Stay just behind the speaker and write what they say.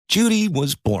Judy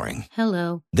was boring.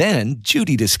 Hello. Then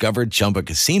Judy discovered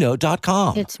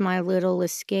ChumbaCasino.com. It's my little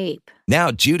escape. Now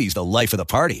Judy's the life of the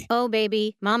party. Oh,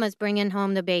 baby, mama's bringing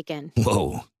home the bacon.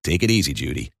 Whoa, take it easy,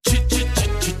 Judy.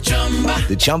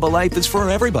 The Chumba life is for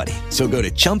everybody. So go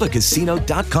to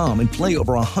ChumbaCasino.com and play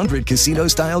over 100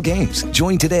 casino-style games.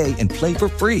 Join today and play for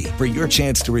free for your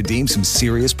chance to redeem some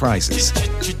serious prizes.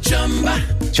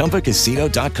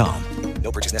 ChumbaCasino.com.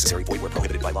 No purchase necessary. Void where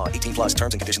prohibited by law. 18 plus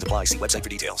terms and conditions apply. See website for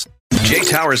details. Jay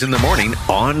Towers in the morning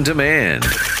on demand.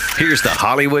 Here's the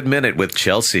Hollywood Minute with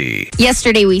Chelsea.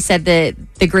 Yesterday we said that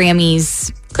the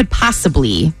Grammys could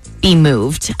possibly be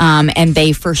moved, and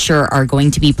they for sure are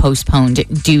going to be postponed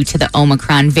due to the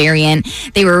Omicron variant.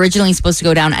 They were originally supposed to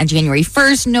go down on January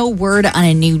 1st. No word on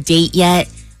a new date yet.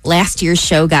 Last year's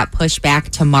show got pushed back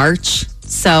to March,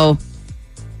 so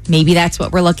maybe that's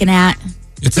what we're looking at.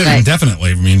 It's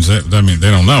indefinitely means that,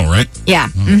 they don't know, right? Yeah.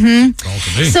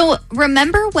 So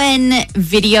remember when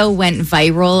video went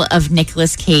viral of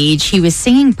Nicolas Cage? He was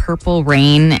singing Purple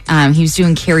Rain. He was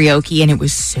doing karaoke and it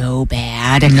was so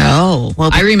bad. No.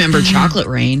 Well, I remember Chocolate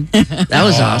Rain. That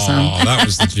was awesome. Oh, that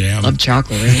was the jam. Love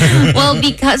Chocolate Rain. Well,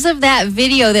 because of that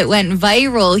video that went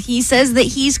viral, he says that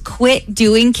he's quit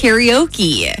doing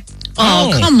karaoke.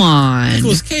 Oh, come on.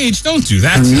 Nicolas Cage, don't do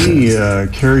that. For me,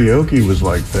 karaoke was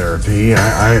like therapy.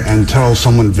 Until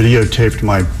someone videotaped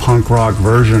my punk rock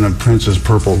version of Prince's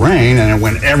Purple Rain, and it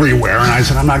went everywhere, and I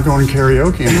said, I'm not going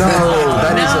karaoke anymore.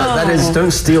 That is,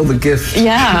 don't steal the gift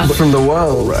from the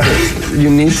world. Right. You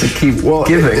need to keep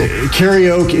giving.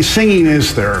 Karaoke, singing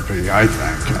is therapy, I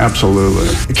think, absolutely.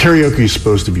 Karaoke is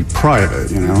supposed to be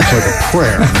private, it's like a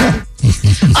prayer.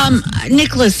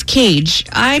 Nicolas Cage,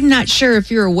 I'm not sure if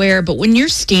you're aware, but when you're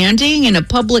standing in a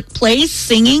public place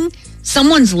singing,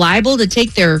 someone's liable to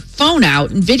take their phone out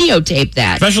and videotape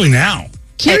that. Especially now.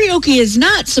 Karaoke is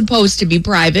not supposed to be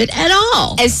private at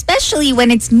all. Especially when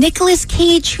it's Nicolas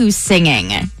Cage who's singing.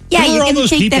 Yeah, there are all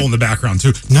those people in the background,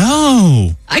 too.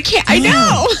 No. I can't. I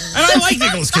know. And I like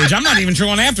Nicolas Cage. I'm not even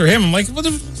going after him. I'm like, what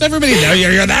does everybody know?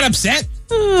 You're that upset?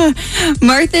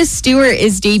 Martha Stewart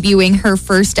is debuting her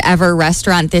first ever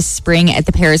restaurant this spring at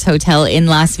the Paris Hotel in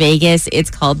Las Vegas. It's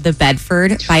called The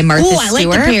Bedford by Martha Stewart. Oh, I like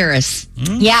the Paris.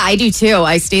 Yeah, I do too.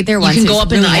 I stayed there once. You can go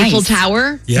up in the really Eiffel nice.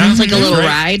 Tower. Yeah. It's like a little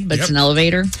ride, but it's an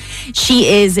elevator. She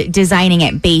is designing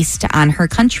it based on her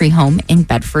country home in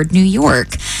Bedford, New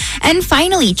York. And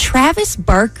finally, Travis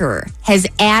Barker has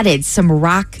added some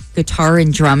rock guitar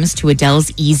and drums to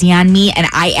Adele's Easy on Me, and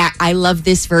I love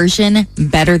this version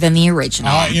better than the original.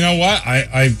 You know what?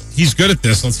 He's good at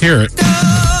this. Let's hear it.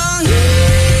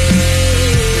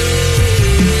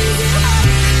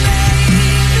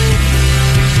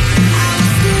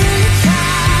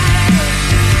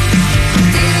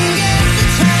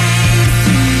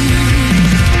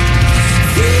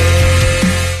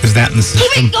 Is that in the system?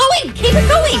 Keep it going! Keep it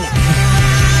going!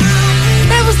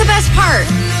 That was the best part.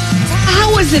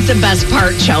 How was it the best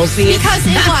part, Chelsea? Because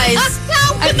it was.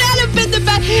 How could that have been the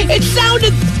best? It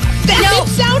sounded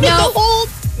the whole.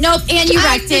 Nope, and you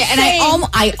wrecked it. And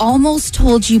I almost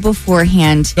told you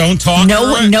beforehand. Don't talk.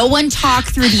 No one talk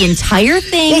through the entire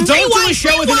thing. Well, don't do a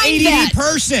show with an ADD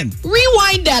person.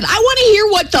 Rewind that. I want to hear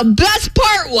what the best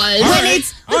part was. When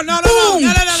it's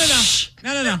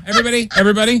No. Everybody.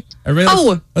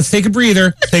 Let's take a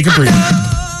breather. Take a breather.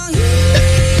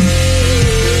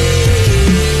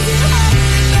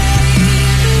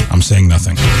 I'm saying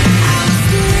nothing.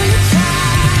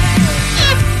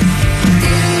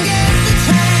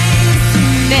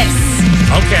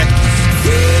 Okay.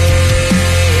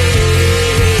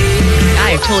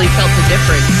 I totally felt the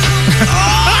difference.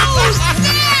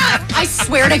 I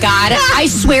swear to God,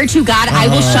 I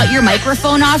will shut your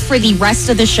microphone off for the rest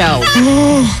of the show.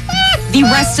 The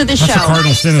rest of the show. That's a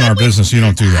cardinal sin in our business. You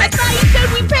don't do that. I thought you said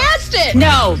we passed it.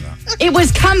 No. It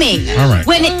was coming. All right.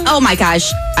 Oh my gosh.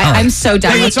 I'm so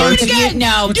done with it.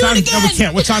 No. We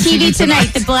can't. What's on TV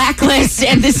tonight? The Blacklist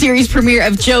and the series premiere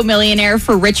of Joe Millionaire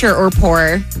for Richer or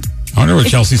Poor. I wonder what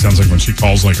Chelsea sounds like when she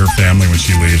calls like her family when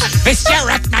she leaves.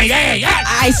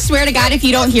 I swear to God, if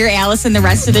you don't hear Allison the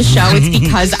rest of the show, it's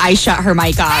because I shut her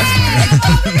mic off.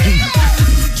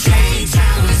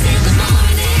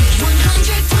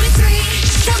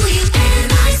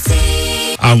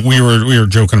 We were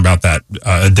joking about that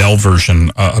Adele version,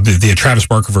 the Travis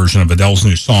Barker version of Adele's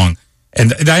new song.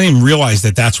 And I didn't realize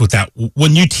that's what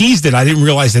when you teased it, I didn't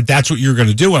realize that's what you were going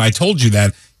to do. And I told you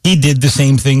that he did the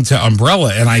same thing to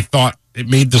Umbrella, and I thought it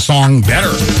made the song better.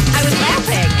 I was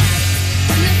laughing.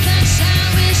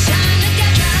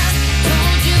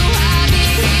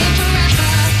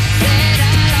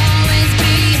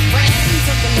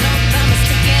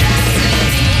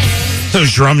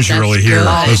 Those drums you really hear.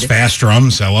 good. Those fast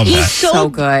drums. I love He's that. So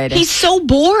good. He's so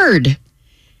bored.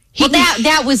 Well,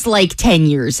 that was like 10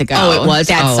 years ago. Oh, it was?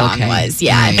 That Oh, song okay. was,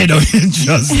 yeah. I know, you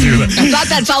just do that. I thought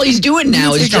that's all he's doing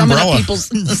now is Take drumming Umbrella. up people's.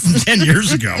 10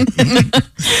 years ago.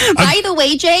 By the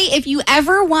way, Jay, if you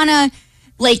ever want to,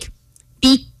 like,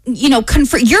 be, you're an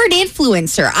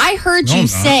influencer. I heard No, you I'm not.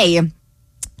 say,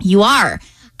 you are.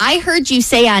 I heard you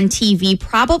say on TV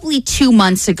probably 2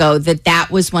 months ago that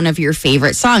was one of your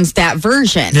favorite songs, that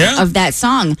version of that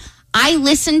song. I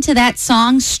listened to that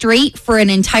song straight for an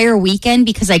entire weekend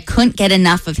because I couldn't get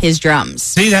enough of his drums.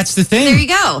 See, that's the thing. There you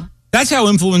go. That's how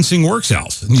influencing works,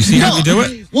 Alice. And you see how they do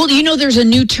it? Well, there's a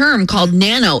new term called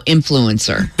nano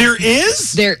influencer. There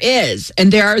is? There is.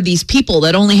 And there are these people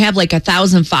that only have like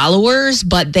 1,000 followers,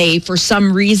 but for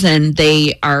some reason,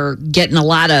 they are getting a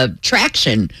lot of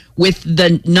traction with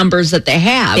the numbers that they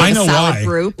have. I know solid why.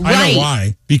 group. I Right. know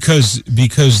why. Because the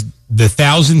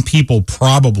 1,000 people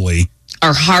probably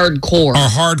Are hardcore. are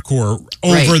hardcore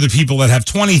over Right. the people that have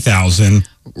 20,000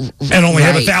 and only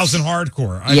have Right. 1,000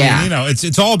 hardcore. I Yeah. mean,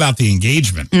 it's all about the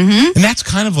engagement. And that's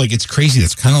kind of like, it's crazy.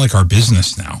 That's kind of like our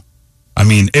business now. I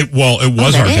mean, it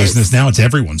was that our is. business. Now it's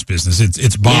everyone's business.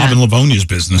 It's Bob Yeah. and Livonia's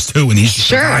business too. And he's just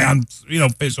Sure. a guy on,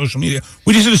 social media.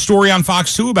 We just did a story on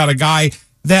Fox 2 about a guy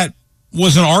that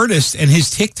was an artist and his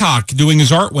TikTok doing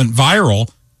his art went viral.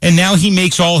 And now he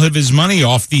makes all of his money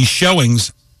off these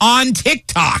showings on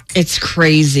TikTok It's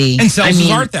crazy. and sells his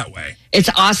art that way. It's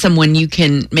awesome when you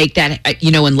can make that,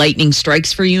 when lightning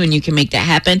strikes for you and you can make that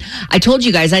happen. I told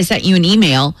you guys, I sent you an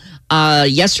email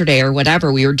yesterday or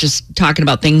whatever. We were just talking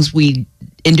about things we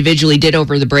individually did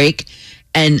over the break.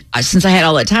 And since I had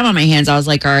all that time on my hands, I was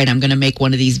like, all right, I'm going to make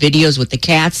one of these videos with the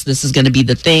cats. This is going to be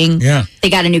the thing. Yeah. They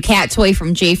got a new cat toy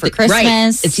from Jay for Christmas.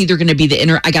 Right. It's either going to be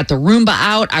I got the Roomba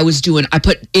out. I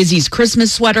put Izzy's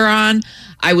Christmas sweater on.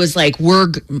 I was like,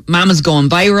 Mama's going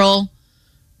viral.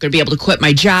 Going to be able to quit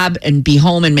my job and be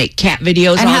home and make cat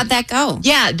videos. And how'd that go?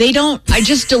 Yeah, I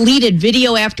just deleted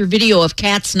video after video of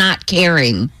cats not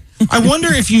caring. I wonder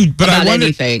if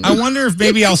anything. I wonder if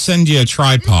maybe I'll send you a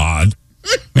tripod.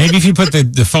 Maybe if you put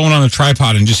the phone on a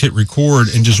tripod and just hit record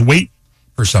and just wait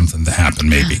for something to happen,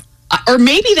 maybe. Or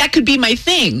maybe that could be my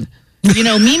thing.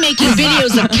 Me making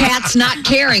videos of cats not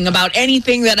caring about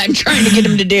anything that I'm trying to get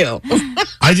them to do.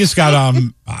 I just got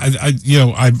I'm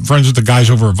friends with the guys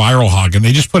over at Viral Hog, and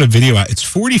they just put a video out. It's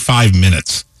 45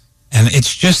 minutes, and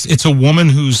it's a woman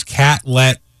whose cat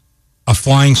let a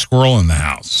flying squirrel in the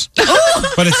house.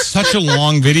 But it's such a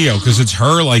long video because it's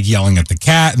her like yelling at the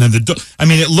cat, and then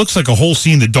it looks like a whole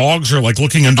scene. The dogs are like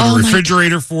looking under the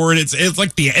refrigerator for it. It's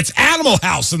like it's Animal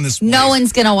House in this place. No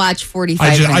one's going to watch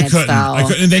 45 minutes, I couldn't.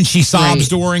 though. And then she sobs Right.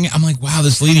 during it. I'm like, wow,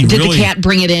 this lady Did really. the cat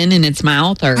bring it in its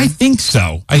mouth? Or I think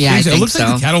so. I think so. It looks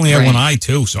like the cat only had one eye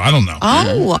too, so I don't know.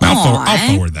 Oh, I'll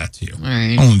forward that to you. All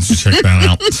right. I'll just check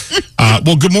that out.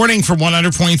 Well, good morning from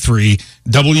 100.3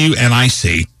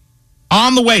 WNIC.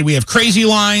 On the way, we have crazy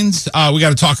lines. We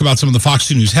got to talk about some of the Fox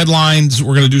 2 News headlines.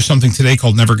 We're going to do something today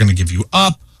called Never Gonna Give You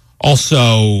Up.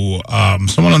 Also,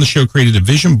 someone on the show created a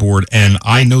vision board, and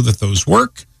I know that those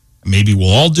work. Maybe we'll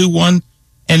all do one.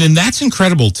 And then That's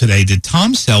Incredible today. Did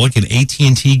Tom Selleck and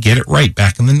AT&T get it right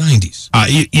back in the 90s?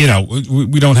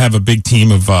 We don't have a big team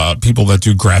of people that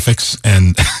do graphics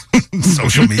and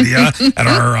social media at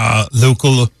our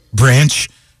local branch.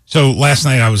 So last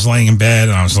night I was laying in bed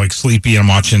and I was like sleepy and I'm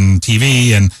watching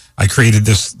TV and I created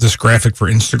this graphic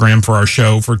for Instagram for our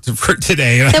show for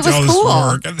today. And That I did all was this cool.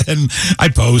 work and then I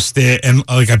post it and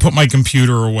like I put my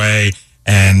computer away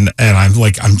and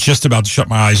I'm just about to shut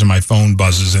my eyes and my phone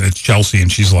buzzes and it's Chelsea and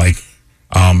she's like,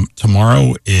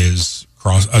 tomorrow is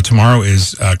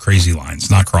crazy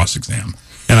lines, not cross exam.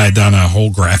 And I'd done a whole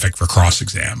graphic for cross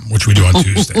exam, which we do on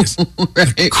Tuesdays.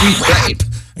 Crap.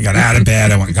 I got out of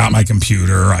bed. I went and got my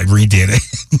computer. I redid it.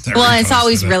 Well, it's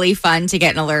always really fun to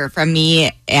get an alert from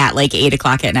me at like 8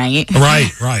 o'clock at night.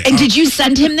 Right. And did you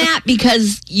send him that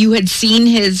because you had seen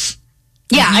his?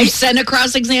 Yeah, I sent a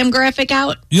cross-exam graphic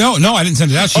out. No, I didn't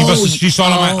send it out. She saw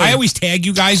it on my. I always tag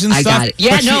you guys and stuff. I got it.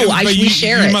 Yeah, we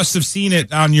share it. You must have seen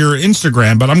it on your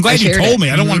Instagram, but I'm glad you told me.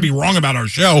 I don't want to be wrong about our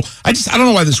show. I don't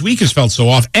know why this week has felt so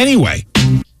off. Anyway,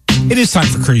 it is time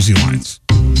for Crazy Lines.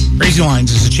 Crazy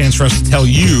Lines is a chance for us to tell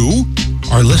you,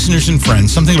 our listeners and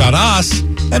friends, something about us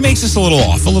that makes us a little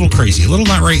off, a little crazy, a little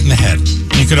not right in the head.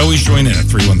 And you could always join in at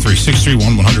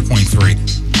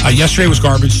 313-631-100.3. Yesterday was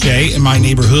Garbage Day in my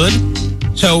neighborhood.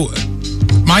 So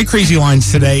my crazy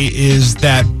lines today is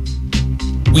that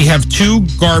we have 2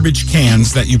 garbage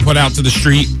cans that you put out to the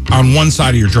street on one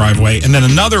side of your driveway and then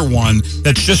another one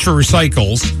that's just for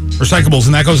recycles recyclables,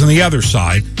 and that goes on the other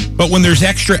side. But when there's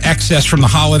extra excess from the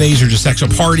holidays or just extra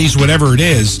parties, whatever it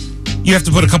is, you have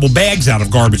to put a couple bags out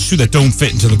of garbage, too, that don't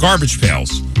fit into the garbage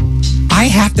pails. I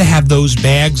have to have those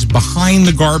bags behind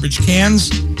the garbage cans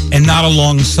and not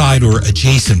alongside or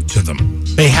adjacent to them.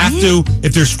 They have to,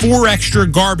 if there's 4 extra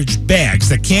garbage bags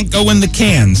that can't go in the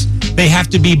cans, they have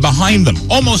to be behind them,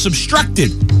 almost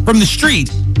obstructed from the street,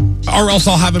 or else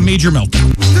I'll have a major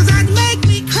meltdown.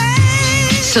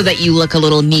 So that you look a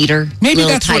little neater. Maybe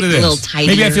that's what it is. A little tidier.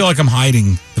 Maybe I feel like I'm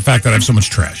hiding the fact that I have so much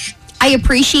trash. I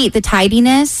appreciate the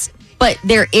tidiness, but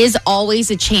there is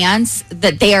always a chance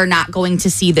that they are not going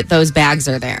to see that those bags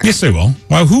are there. Yes, they will.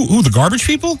 Well, who the garbage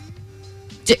people?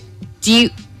 Do you?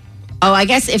 Oh, I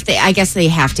guess they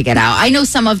have to get out. I know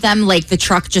some of them, like the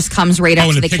truck just comes right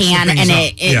up to the can, and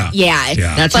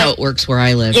it That's how it works where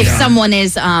I live. If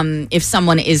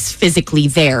someone is physically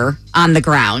there on the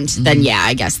ground, then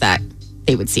I guess that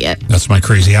they would see it. That's my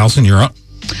crazy Allison. You're up.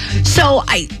 So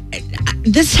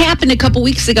this happened a couple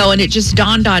weeks ago, and it just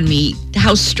dawned on me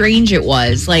how strange it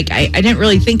was. Like I didn't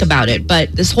really think about it,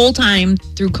 but this whole time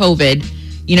through COVID,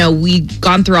 we'd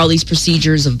gone through all these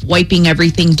procedures of wiping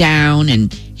everything down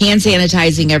and hand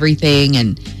sanitizing everything.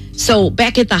 And so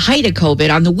back at the height of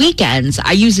COVID, on the weekends,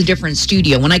 I use a different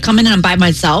studio. When I come in and I'm by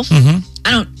myself,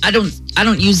 I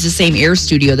don't use the same air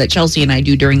studio that Chelsea and I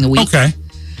do during the week. Okay.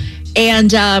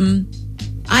 And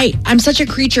I'm such a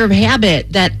creature of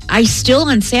habit that I still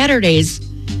on Saturdays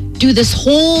do this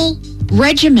whole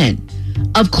regimen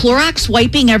of Clorox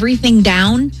wiping everything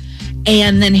down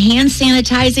and then hand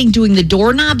sanitizing, doing the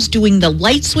doorknobs, doing the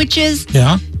light switches.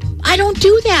 Yeah. I don't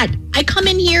do that. I come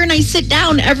in here and I sit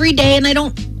down every day and I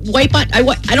don't wipe out. I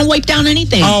don't wipe down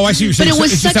anything. Oh, I see. But it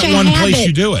was such just that a one habit. place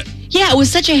you do it. Yeah, it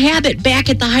was such a habit back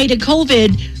at the height of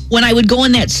COVID when I would go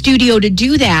in that studio to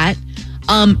do that.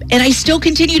 And I still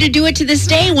continue to do it to this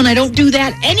day when I don't do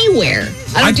that anywhere.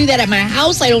 I don't do that at my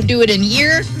house. I don't do it in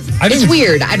here. It's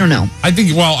weird. I don't know. I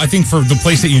think for the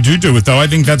place that you do it, though, I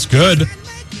think that's good.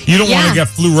 You don't want to get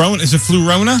Flurona. Is it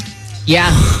Flurona?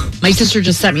 Yeah. My sister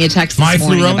just sent me a text this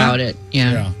morning about it.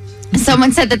 Yeah.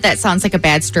 Someone said that sounds like a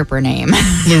bad stripper name.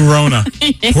 Flurona.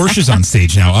 Portia's on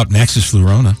stage now. Up next is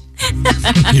Flurona.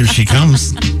 Here she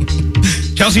comes.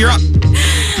 Chelsea, you're up.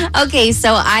 Okay,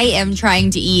 so I am trying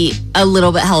to eat a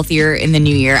little bit healthier in the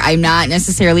new year. I'm not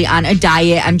necessarily on a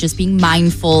diet. I'm just being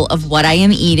mindful of what I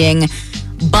am eating.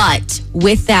 But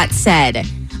with that said,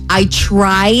 I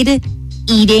tried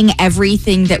eating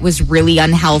everything that was really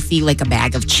unhealthy, like a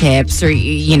bag of chips or,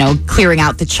 clearing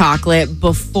out the chocolate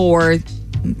before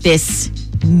this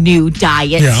new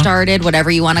diet started, whatever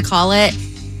you want to call it.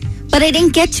 But I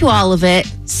didn't get to all of it.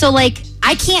 So,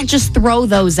 I can't just throw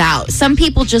those out. Some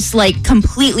people just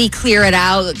completely clear it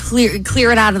out,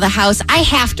 clear it out of the house. I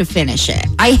have to finish it.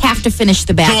 I have to finish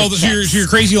the bag of chips. So your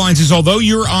crazy lines is, although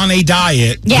you're on a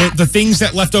diet, the things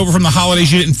that left over from the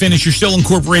holidays you didn't finish, you're still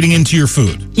incorporating into your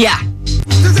food. Yeah.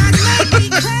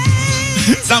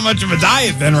 It's not much of a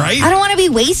diet then, right? I don't want to be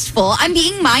wasteful. I'm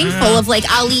being mindful of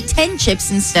I'll eat 10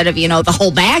 chips instead of, the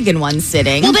whole bag in one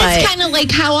sitting. Well, that's kind of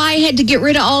like how I had to get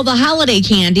rid of all the holiday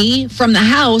candy from the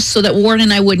house so that Warren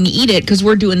and I wouldn't eat it because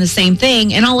we're doing the same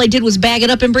thing. And all I did was bag it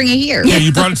up and bring it here. Yeah,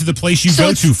 you brought it to the place you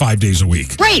go to 5 days a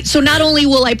week. Right. So not only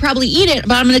will I probably eat it,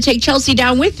 but I'm going to take Chelsea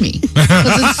down with me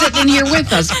because it's sitting in here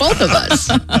with us, both of us.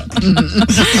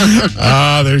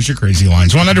 There's your crazy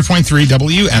lines. 100.3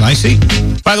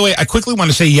 WNIC. By the way, I quickly want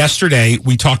to say yesterday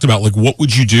we talked about what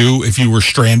would you do if you were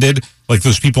stranded, like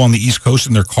those people on the East Coast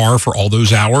in their car for all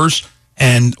those hours.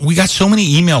 And we got so many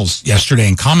emails yesterday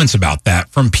and comments about that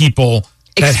from people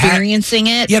that experiencing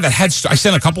it. Yeah, that had. I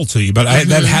sent a couple to you, but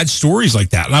that had stories like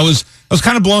that, and I was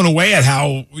kind of blown away at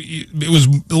how it was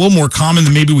a little more common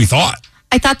than maybe we thought.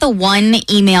 I thought the one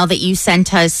email that you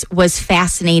sent us was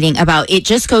fascinating about it.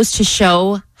 Just goes to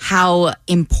show how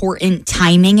important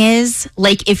timing is.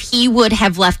 Like if he would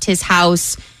have left his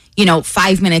house,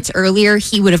 5 minutes earlier,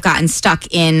 he would have gotten stuck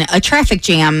in a traffic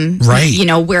jam, right?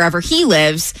 Wherever he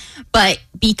lives. But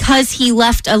because he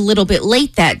left a little bit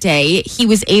late that day, he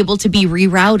was able to be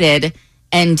rerouted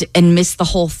and miss the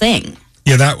whole thing.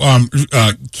 Yeah, that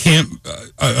Kim.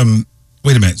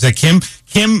 Wait a minute, is that Kim?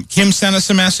 Kim sent us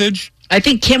a message. I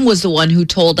think Kim was the one who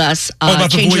told us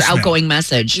change your outgoing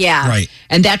message. Yeah. Right.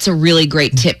 And that's a really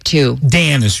great tip, too.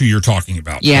 Dan is who you're talking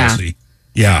about, yeah. Chelsea.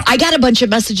 Yeah. I got a bunch of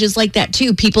messages like that,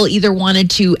 too. People either wanted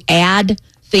to add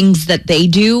things that they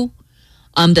do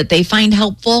that they find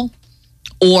helpful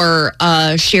or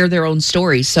share their own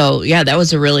stories. So, yeah, that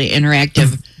was a really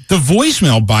interactive The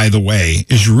voicemail, by the way,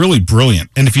 is really brilliant.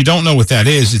 And if you don't know what that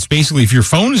is, it's basically if your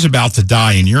phone is about to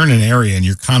die and you're in an area and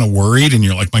you're kind of worried and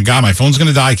you're like, my God, my phone's going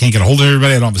to die. I can't get a hold of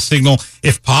everybody. I don't have a signal.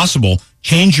 If possible,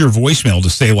 change your voicemail to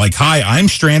say like, hi, I'm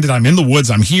stranded. I'm in the woods.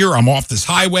 I'm here. I'm off this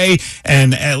highway.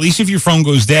 And at least if your phone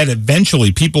goes dead,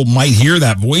 eventually people might hear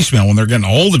that voicemail when they're getting a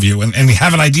hold of you and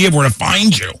have an idea of where to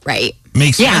find you. Right.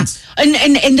 Makes sense.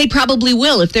 And they probably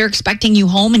will. If they're expecting you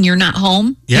home and you're not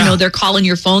home, they're calling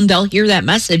your phone, they'll hear that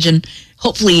message and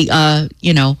hopefully,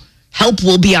 help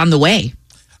will be on the way.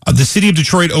 The city of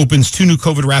Detroit opens 2 new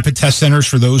COVID rapid test centers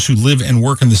for those who live and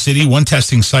work in the city. One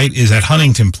testing site is at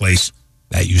Huntington Place.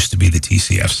 That used to be the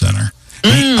TCF Center.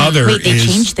 The other they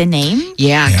changed the name?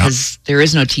 Yeah, because there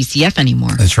is no TCF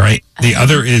anymore. That's right. The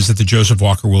other is at the Joseph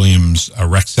Walker Williams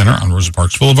Rec Center on Rosa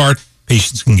Parks Boulevard.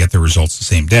 Patients can get their results the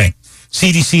same day.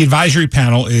 CDC advisory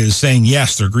panel is saying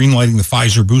yes, they're greenlighting the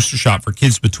Pfizer booster shot for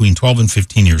kids between 12 and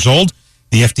 15 years old.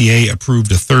 The FDA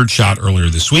approved a third shot earlier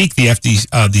this week. The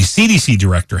CDC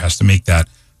director has to make that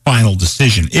final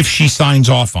decision. If she signs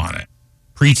off on it,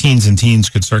 preteens and teens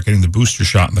could start getting the booster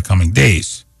shot in the coming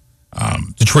days.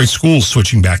 Detroit schools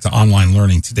switching back to online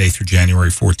learning today through January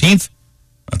 14th.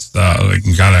 That's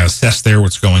you got to assess there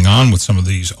what's going on with some of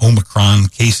these Omicron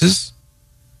cases.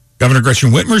 Governor Gretchen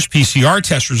Whitmer's PCR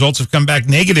test results have come back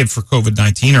negative for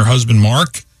COVID-19. Her husband,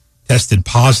 Mark, tested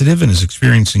positive and is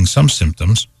experiencing some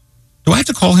symptoms. Do I have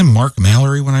to call him Mark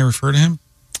Mallory when I refer to him?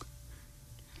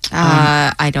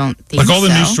 I don't think so. Like all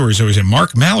the news stories always say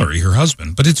Mark Mallory, her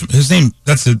husband, but it's his name.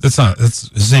 That's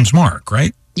his name's Mark,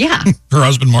 right? Yeah. Her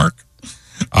husband, Mark.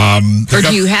 Or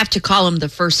do you have to call him the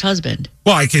first husband?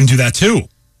 Well, I can do that too.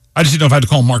 I just didn't know if I had to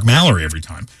call him Mark Mallory every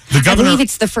time. The governor, I believe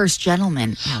it's the first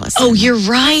gentleman, Allison. Oh, you're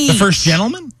right. The first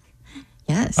gentleman?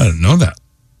 Yes. I didn't know that.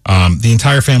 The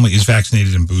entire family is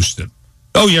vaccinated and boosted.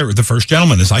 Oh, yeah, the first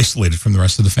gentleman is isolated from the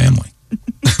rest of the family.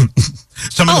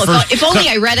 If only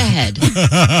I read ahead.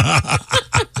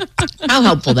 How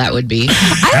helpful that would be.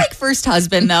 I like first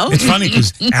husband, though. It's funny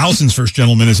because Allison's first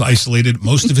gentleman is isolated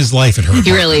most of his life at her apartment.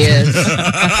 He really is.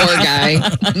 Poor guy.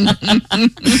 You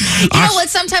know what?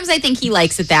 Sometimes I think he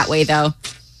likes it that way, though.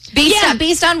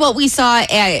 Based on what we saw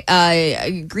at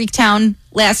Greektown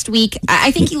last week,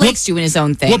 I think he likes doing his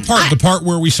own thing. What part? The part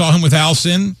where we saw him with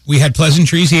Allison? We had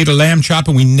pleasantries. He ate a lamb chop,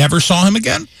 and we never saw him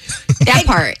again? That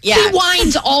part, yeah. He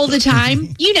whines all the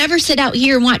time. You never sit out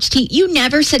here and watch TV. You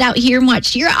never sit out here and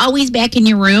watch. You're always back in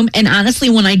your room. And honestly,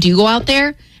 when I do go out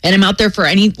there, and I'm out there for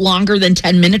any longer than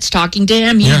 10 minutes talking to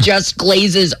him, he just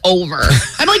glazes over.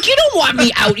 I'm like, you don't want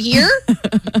me out here.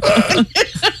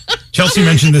 Chelsea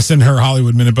mentioned this in her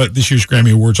Hollywood Minute, but this year's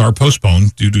Grammy Awards are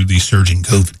postponed due to the surging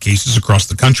COVID cases across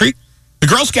the country. The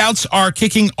Girl Scouts are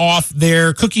kicking off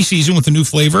their cookie season with a new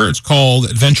flavor. It's called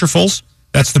Adventurefuls.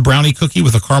 That's the brownie cookie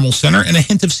with a caramel center and a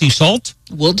hint of sea salt.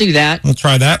 We'll do that. We'll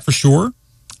try that for sure.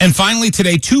 And finally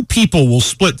today, 2 people will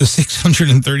split the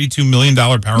 $632 million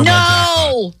Powerball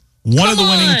jackpot. One of the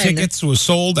winning tickets was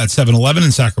sold at 7-Eleven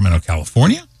in Sacramento,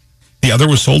 California. The other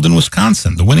was sold in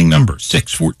Wisconsin. The winning number,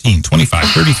 6, 14, 25,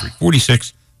 33,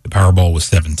 46. The Powerball was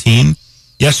 17.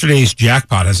 Yesterday's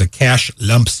jackpot has a cash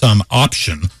lump sum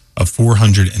option of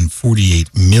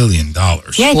 $448 million. Yeah,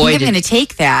 I think I'm going to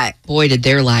take that. Boy, did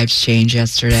their lives change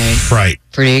yesterday. Right.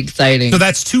 Pretty exciting. So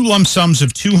that's 2 lump sums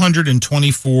of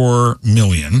 $224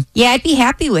 million. Yeah, I'd be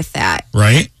happy with that.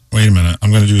 Right? Wait a minute. I'm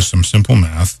going to do some simple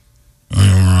math.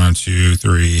 1, 2,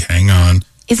 3, hang on.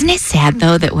 Isn't it sad,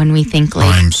 though, that when we think like...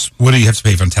 Times, what do you have to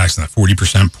pay on tax on that?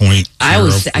 40% point?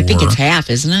 I think it's half,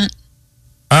 isn't it?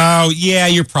 Oh, yeah,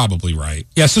 you're probably right.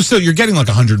 Yeah, so still, you're getting like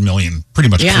 $100 million pretty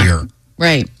much clear.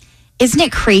 Right. Isn't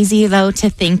it crazy, though, to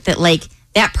think that, like,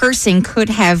 that person could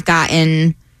have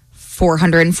gotten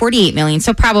 $448 million,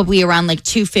 so probably around, like,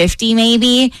 $250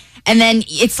 maybe, and then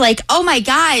it's like, oh, my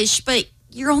gosh, but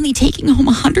you're only taking home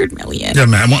 $100 million. Yeah,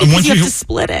 man. Once you have to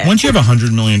split it. Once you have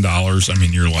 $100 million, I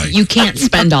mean, you're like... You can't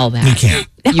spend all that. You can't.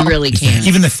 You really can't.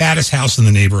 Even the fattest house in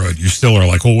the neighborhood, you still are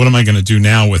like, well, what am I going to do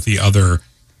now with the other,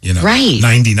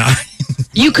 99?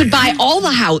 You could buy all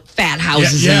the fat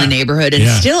houses in the neighborhood and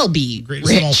still be Great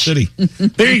rich. Small city.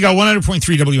 There you go, 100.3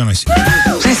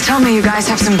 WNIC. Please tell me you guys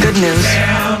have some good news.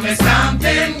 Tell me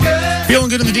something good. Feeling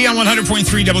good in the D on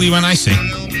 100.3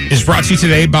 WNIC is brought to you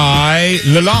today by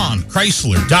Lalonde,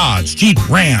 Chrysler, Dodge, Jeep,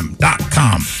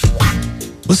 Ram.com.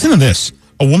 Listen to this.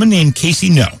 A woman named Casey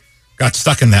No got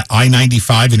stuck in that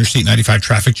I-95, Interstate 95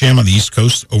 traffic jam on the East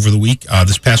Coast over the week,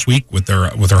 this past week with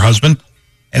her husband.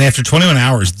 And after 21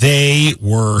 hours, they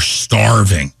were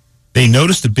starving. They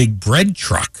noticed a big bread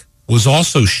truck was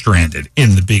also stranded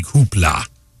in the big hoopla.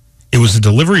 It was a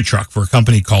delivery truck for a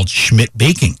company called Schmidt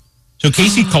Baking. So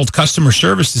Casey called customer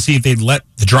service to see if they'd let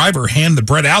the driver hand the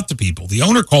bread out to people. The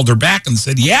owner called her back and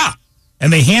said, yeah.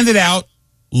 And they handed out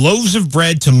loaves of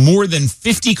bread to more than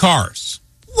 50 cars.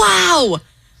 Wow.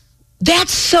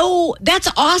 That's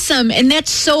awesome. And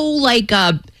that's so like,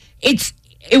 it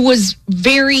was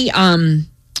very,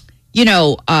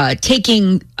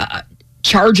 taking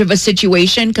charge of a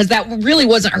situation, because that really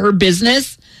wasn't her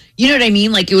business. You know what I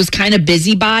mean? Like, it was kind of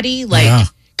busybody. Like,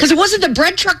 because it wasn't the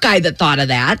bread truck guy that thought of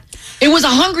that. It was a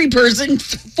hungry person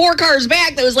 4 cars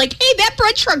back that was like, hey, that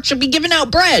bread truck should be giving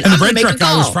out bread. And the bread truck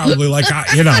guy was probably like,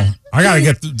 I got to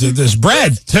get this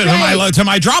bread to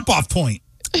my drop-off point.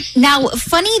 Now,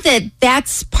 funny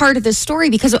that's part of the story,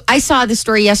 because I saw the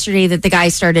story yesterday that the guy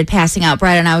started passing out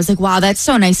bread, and I was like, wow, that's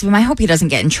so nice of him. I hope he doesn't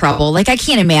get in trouble. Like, I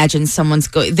can't imagine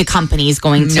the company's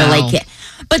going to like it.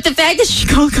 But the fact that she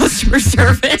called customer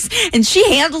service and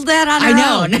she handled that on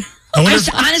her own. I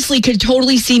honestly could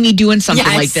totally see me doing something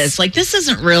like this. Like, this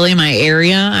isn't really my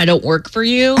area. I don't work for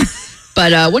you.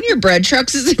 But one of your bread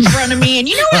trucks is in front of me, and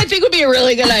you know what I think would be a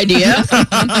really good idea?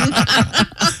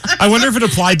 I wonder if it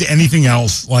applied to anything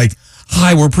else. Like,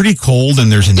 hi, we're pretty cold, and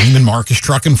there's a Neiman Marcus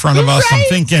truck in front of us. I'm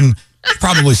thinking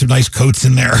probably some nice coats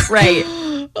in there. Right.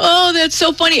 Oh, that's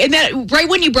so funny. And that right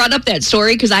when you brought up that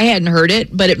story, because I hadn't heard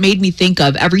it, but it made me think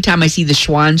of every time I see the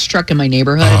Schwann's truck in my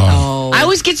neighborhood. I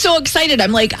always get so excited.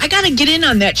 I'm like, I got to get in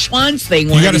on that Schwann's thing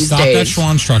one of these days. You got to stop that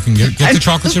Schwann's truck and get the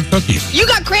chocolate chip cookies. You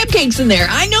got crab cakes in there.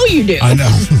 I know you do. I know.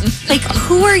 Like,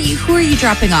 who are you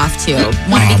dropping off to?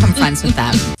 Want to become friends with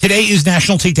them? Today is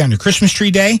National Take Down Your Christmas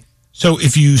Tree Day. So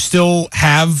if you still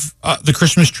have the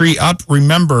Christmas tree up,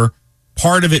 remember,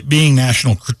 part of it being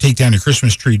National Take Down Your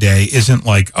Christmas Tree Day isn't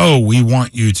like, oh, we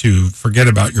want you to forget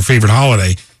about your favorite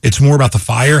holiday. It's more about the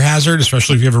fire hazard,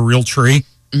 especially if you have a real tree.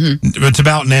 Mm-hmm. It's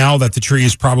about now that the tree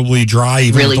is probably dry,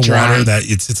 even really with the water, that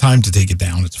it's time to take it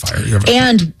down. It's fire.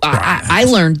 And I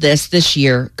learned this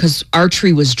year, because our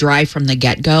tree was dry from the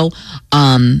get-go.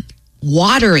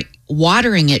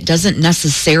 Watering it doesn't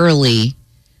necessarily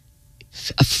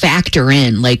factor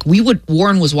in. Like,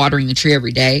 Warren was watering the tree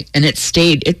every day, and it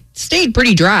stayed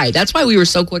pretty dry. That's why we were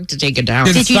so quick to take it down.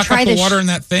 Did you try the water in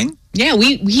that thing? Yeah,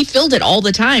 he filled it all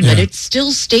the time, but it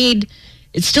still stayed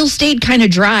kind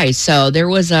of dry. So there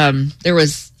was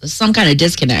some kind of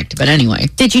disconnect. But anyway,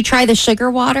 did you try the sugar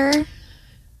water?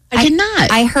 I did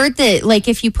not. I heard that, like,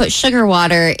 if you put sugar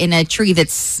water in a tree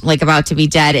that's like about to be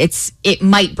dead, it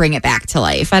might bring it back to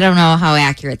life. I don't know how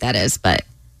accurate that is, but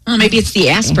maybe it's the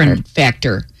aspirin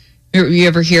factor. You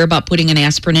ever hear about putting an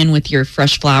aspirin in with your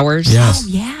fresh flowers? Yes. Oh,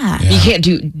 yeah. You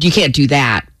can't do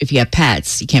that if you have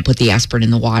pets. You can't put the aspirin in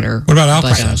the water. What about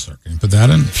Alka-Seltzer? Can you put that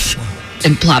in?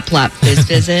 And plop plop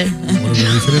fizz it. Whatever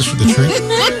leaf it is for the tree.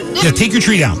 Yeah, take your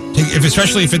tree down.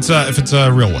 Especially if it's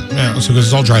a real one. Yeah, so because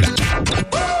it's all dried out.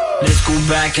 Let's go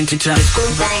back into time. Let's go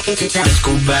back into time. Let's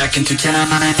go back into time.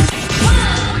 1,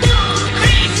 2,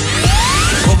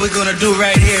 3. What we're gonna do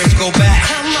right here is go back.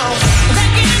 Come on.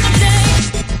 Back in the day.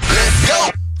 Let's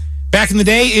go. Back in the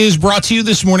Day is brought to you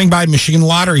this morning by Michigan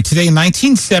Lottery. Today in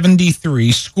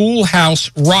 1973,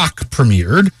 Schoolhouse Rock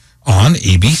premiered on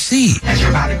ABC. As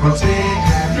your body grows bigger,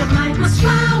 your mind must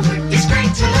flower. It's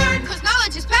great to learn, because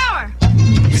knowledge is power.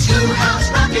 It's Schoolhouse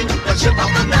Rockin', the chip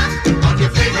on the block, on your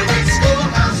favorite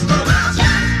Schoolhouse Rock.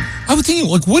 I would think,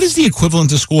 like, what is the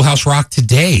equivalent to Schoolhouse Rock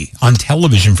today on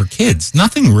television for kids?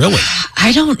 Nothing really.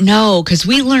 I don't know, because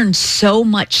we learned so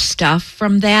much stuff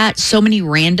from that. So many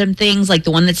random things. Like,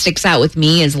 the one that sticks out with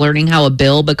me is learning how a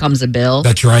bill becomes a bill.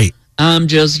 That's right. I'm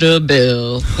just a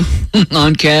bill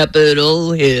on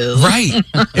Capitol Hill. Right.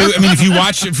 I mean, if you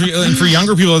watch it, for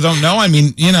younger people that don't know, I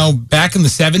mean, back in the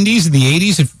 70s and the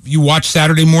 80s, if you watch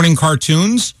Saturday morning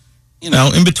cartoons,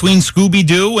 in between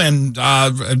Scooby-Doo and,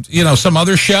 some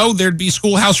other show, there'd be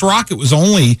Schoolhouse Rock. It was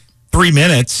only 3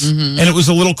 minutes, and it was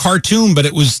a little cartoon, but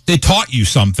they taught you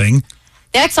something.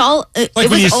 That's all. It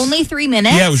was only 3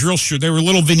 minutes? Yeah, it was real short. They were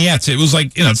little vignettes. It was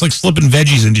like, it's like slipping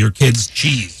veggies into your kids'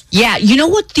 cheese. Yeah, you know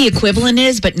what the equivalent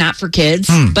is, but not for kids?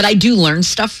 But I do learn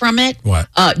stuff from it. What?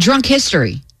 Drunk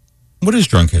History. What is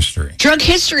Drunk History? Drunk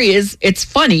History it's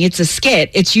funny. It's a skit.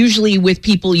 It's usually with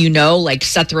people like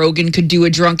Seth Rogen could do a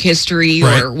drunk history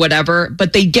or whatever,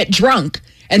 but they get drunk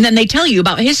and then they tell you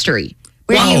about history.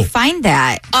 Where do you find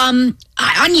that? On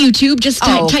YouTube, just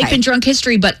type in Drunk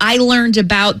History, but I learned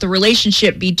about the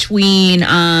relationship between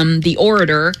the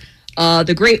orator,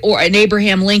 the great and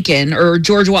Abraham Lincoln or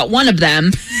George Watt, one of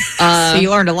them. So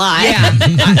you learned a lot.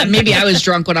 Yeah. Maybe I was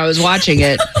drunk when I was watching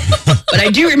it, but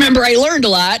I do remember I learned a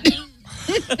lot.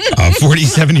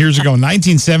 47 years ago, in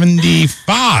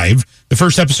 1975, the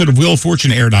first episode of Wheel of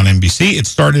Fortune aired on NBC. It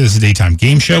started as a daytime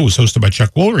game show, was hosted by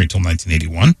Chuck Woolery until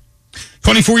 1981.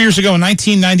 24 years ago in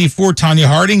 1994, Tanya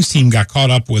Harding's team got caught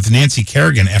up with Nancy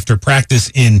Kerrigan after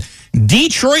practice in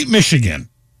Detroit, Michigan.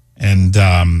 And,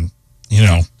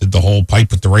 did the whole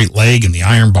pipe with the right leg and the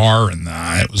iron bar. And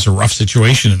it was a rough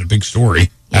situation and a big story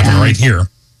happened right here.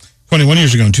 21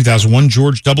 years ago in 2001,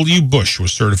 George W. Bush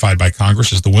was certified by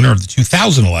Congress as the winner of the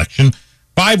 2000 election,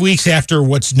 5 weeks after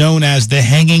what's known as the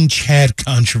Hanging Chad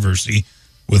controversy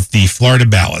with the Florida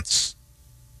ballots.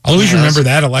 I'll always remember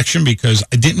that election because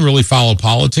I didn't really follow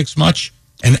politics much,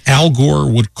 and Al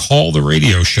Gore would call the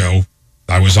radio show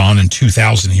I was on in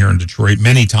 2000 here in Detroit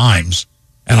many times,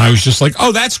 and I was just like,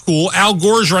 oh, that's cool. Al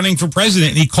Gore's running for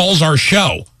president, and he calls our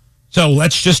show. So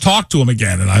let's just talk to him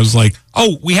again. And I was like,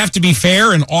 oh, we have to be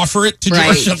fair and offer it to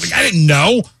George. Like, I didn't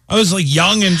know. I was like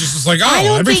young and just was like,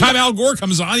 oh, every time Al Gore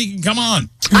comes on, he can come on.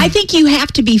 I think you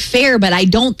have to be fair, but I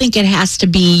don't think it has to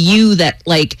be you that,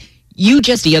 like, you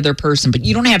just the other person, but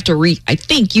you don't have to I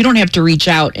think you don't have to reach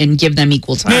out and give them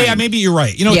equal time. Yeah, maybe you're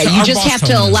right. You just have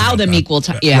to allow them equul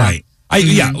time. Yeah. Right.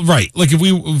 Yeah, right. Like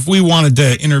if we wanted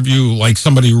to interview like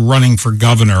somebody running for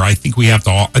governor, I think we have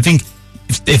to. I think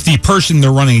if the person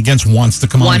they're running against wants to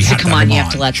come on, you have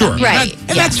to let them. Sure, right?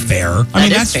 And that's fair. I mean,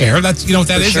 that's fair. That's what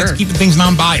that is. That's keeping things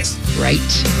non-biased. Right.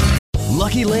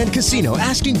 Lucky Land Casino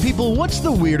asking people, "What's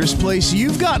the weirdest place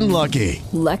you've gotten lucky?"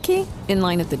 Lucky? In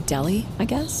line at the deli, I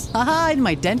guess. Aha, in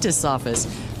my dentist's office.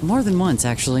 More than once,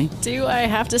 actually. Do I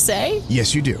have to say?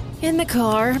 Yes, you do. In the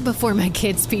car before my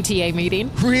kids' PTA meeting.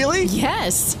 Really?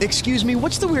 Yes. Excuse me,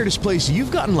 what's the weirdest place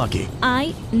you've gotten lucky?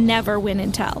 I never win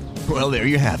and tell. Well, there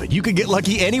you have it. You can get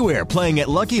lucky anywhere, playing at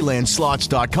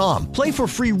LuckyLandSlots.com. Play for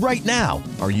free right now.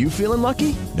 Are you feeling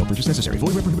lucky? No purchase necessary.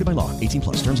 Void where prohibited by law.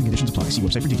 18+. Terms and conditions apply. See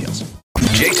website for details.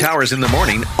 Jay Towers in the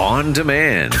morning on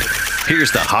demand.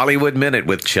 Here's the Hollywood Minute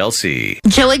with Chelsea.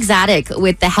 Joe Exotic,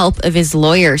 with the help of his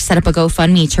lawyer, set up a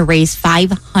GoFundMe to raise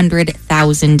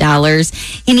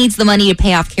 $500,000. He needs the money to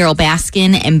pay off Carol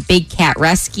Baskin and Big Cat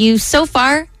Rescue. So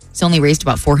far, he's only raised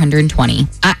about $420.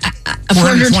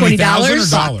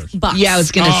 $420? Bucks. Yeah, I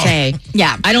was going to say.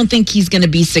 Yeah. I don't think he's going to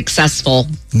be successful.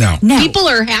 No. People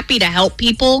are happy to help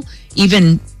people,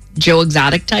 even Joe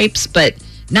Exotic types, but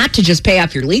not to just pay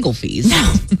off your legal fees.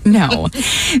 No.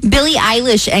 Billie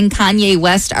Eilish and Kanye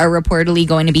West are reportedly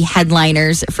going to be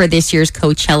headliners for this year's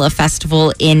Coachella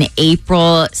Festival in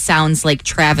April. Sounds like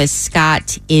Travis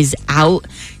Scott is out.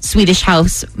 Swedish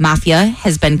House Mafia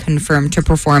has been confirmed to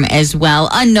perform as well.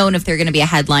 Unknown if they're going to be a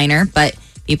headliner, but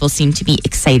people seem to be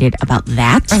excited about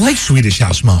that. I like Swedish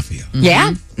House Mafia. Mm-hmm.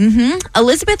 Yeah. Mm-hmm.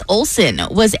 Elizabeth Olsen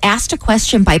was asked a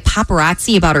question by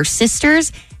paparazzi about her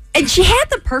sisters, and she had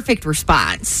the perfect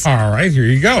response. All right, here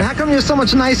you go. How come you're so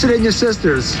much nicer than your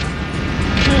sisters? You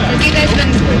guys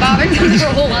been bothering them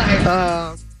their whole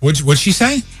lives. What'd she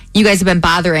say? You guys have been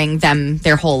bothering them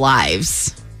their whole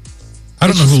lives. I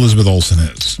don't know who Elizabeth Olsen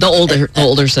is. The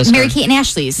older sister. Mary-Kate and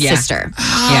Ashley's sister.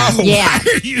 Oh, yeah.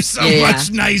 Why are you so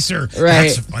much nicer? Right.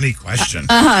 That's a funny question.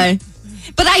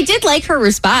 But I did like her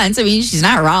response. I mean, she's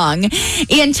not wrong.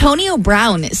 Antonio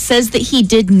Brown says that he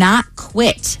did not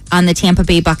quit on the Tampa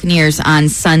Bay Buccaneers on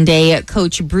Sunday.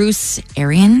 Coach Bruce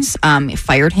Arians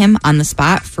fired him on the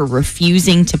spot for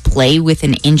refusing to play with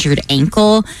an injured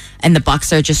ankle, and the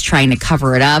Bucs are just trying to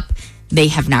cover it up. They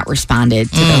have not responded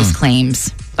to those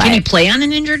claims. But can he play on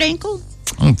an injured ankle?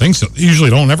 I don't think so. They usually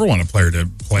don't ever want a player to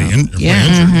play injured.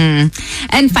 Mm-hmm.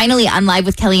 And finally, on Live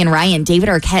with Kelly and Ryan, David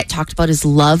Arquette talked about his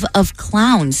love of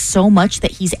clowns so much that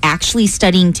he's actually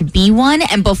studying to be one.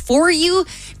 And before you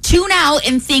tune out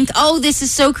and think, oh, this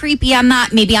is so creepy,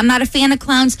 maybe I'm not a fan of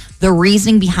clowns, the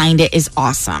reasoning behind it is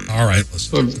awesome. All right,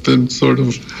 listen. I've been sort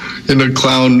of in a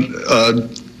clown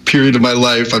period of my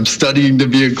life. I'm studying to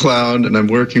be a clown, and I'm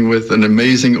working with an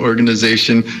amazing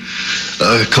organization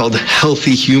called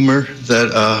Healthy Humor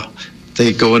that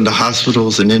they go into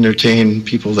hospitals and entertain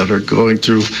people that are going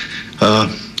through a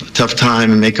tough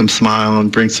time and make them smile and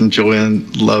bring some joy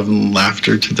and love and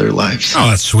laughter to their lives. Oh,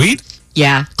 that's sweet.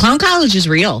 Yeah. Clown college is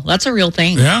real. That's a real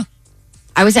thing. Yeah.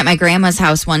 I was at my grandma's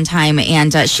house one time,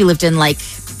 and she lived in like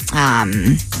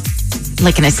an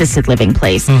assisted living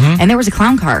place, and there was a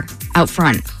clown car out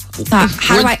front.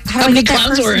 How many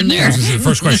clowns were in there? This is the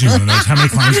first question you want to know is how many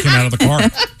clowns came out of the car?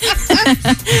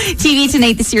 TV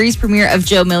tonight, the series premiere of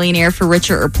Joe Millionaire for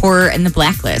Richer or Poorer and The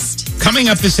Blacklist. Coming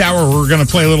up this hour, we're going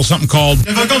to play a little something called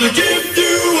If I'm Gonna Give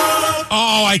You Up.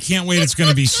 Oh, I can't wait. It's going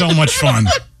to be so much fun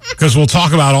because we'll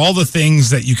talk about all the things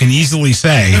that you can easily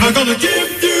say. If I'm gonna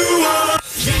give you up.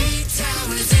 Jay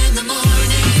Towers in the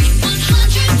morning,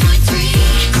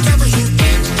 100.3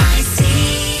 WNIC.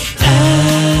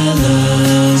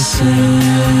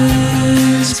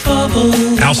 Allison's Bubble.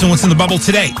 Allison, what's in the bubble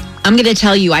today? I'm going to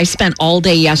tell you, I spent all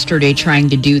day yesterday trying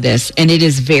to do this, and it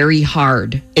is very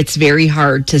hard. It's very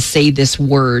hard to say this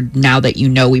word now that you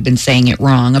know we've been saying it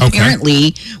wrong. Okay.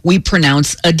 Apparently, we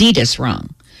pronounce Adidas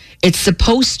wrong. It's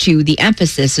supposed to, the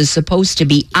emphasis is supposed to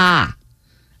be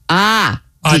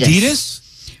Adidas?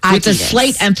 With a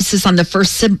slight emphasis on the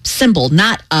first symbol,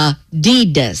 not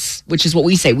Adidas, which is what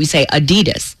we say. We say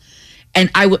Adidas. And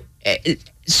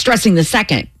stressing the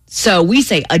second. So we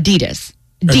say Adidas.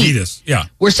 Adidas, yeah.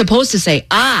 We're supposed to say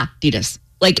Adidas.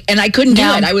 And I couldn't do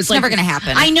it. I was never going to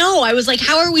happen. I know. I was like,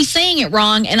 how are we saying it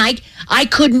wrong? And I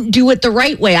couldn't do it the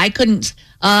right way. I couldn't.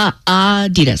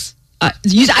 Adidas.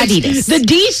 Adidas. The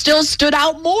D still stood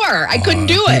out more. I couldn't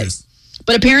do it.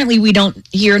 But apparently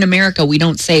here in America, we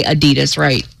don't say Adidas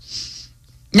right.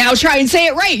 Now try and say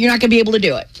it right. You're not going to be able to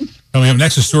do it. And we have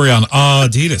next a story on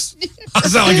Adidas. I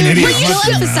sound like an idiot. We're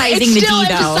still emphasizing the D,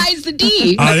 though. Emphasize the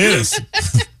D. Adidas.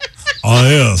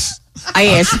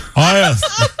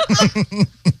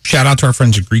 Shout out to our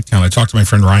friends at Greektown. I talked to my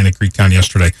friend Ryan at Greektown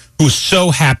yesterday, who was so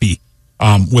happy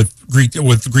with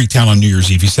Greektown on New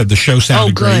Year's Eve. He said the show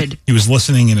sounded great. He was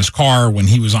listening in his car when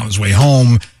he was on his way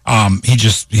home.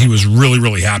 He was really,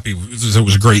 really happy. It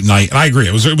was a great night. And I agree.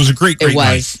 It was a great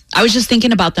night. I was just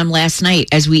thinking about them last night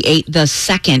as we ate the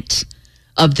second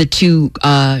of the two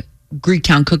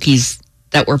Greektown cookies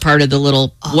that were part of the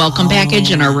little welcome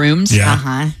package in our rooms. Yeah.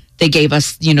 Uh-huh. They gave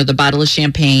us, the bottle of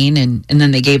champagne, and then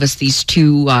they gave us these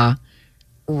two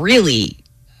really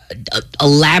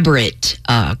elaborate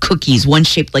cookies, one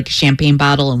shaped like a champagne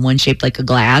bottle and one shaped like a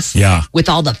glass. Yeah. With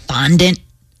all the fondant.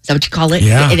 Is that what you call it?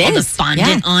 Yeah. It is. All the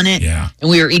fondant on it. Yeah.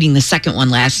 And we were eating the second one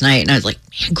last night, and I was like,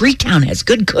 man, Greektown has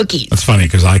good cookies. That's funny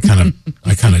because I kind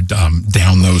of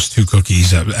down those two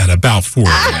cookies at about 4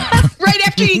 a.m. Right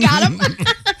after you got them.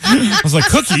 I was like,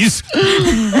 cookies?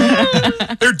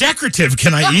 They're decorative.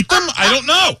 Can I eat them? I don't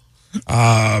know.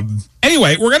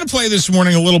 Anyway, we're going to play this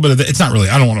morning a little bit of it. It's not really,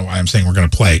 I don't know why I'm saying we're going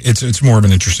to play. It's more of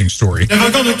an interesting story.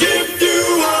 Never Gonna Give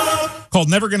You Up.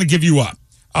 Called Never Gonna Give You Up.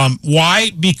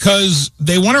 Why? Because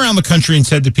they went around the country and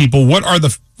said to people, what's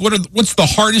the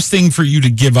hardest thing for you to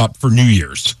give up for New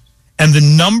Year's? And the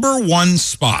number one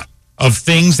spot of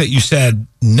things that you said,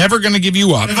 never going to give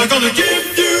you up, never gonna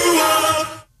give you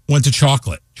up, went to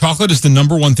chocolate. Chocolate is the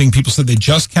number one thing people said they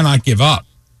just cannot give up.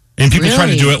 And people try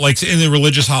to do it like in the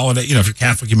religious holiday. If you're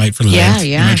Catholic, you might for Lent.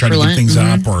 You might try to give things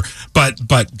up. But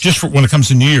just for when it comes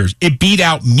to New Year's, it beat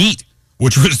out meat,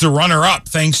 which was the runner-up,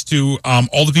 thanks to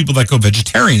all the people that go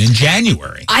vegetarian in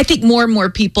January. I think more and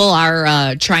more people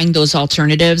are trying those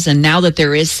alternatives, and now that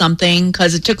there is something,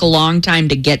 because it took a long time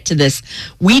to get to this.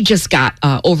 We just got,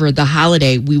 over the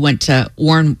holiday,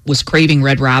 Warren was craving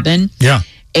Red Robin. Yeah.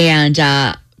 And,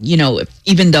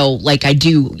 even though, I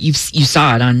do, you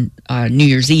saw it on New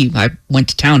Year's Eve, I went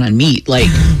to town on meat.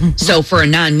 So for a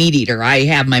non-meat eater, I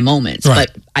have my moments,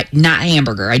 but not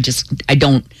hamburger. I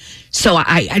don't. So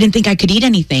I didn't think I could eat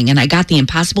anything. And I got the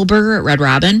Impossible Burger at Red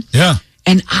Robin. Yeah.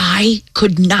 And I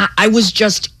could not, I was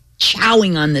just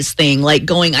chowing on this thing,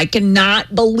 going, I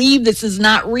cannot believe this is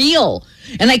not real.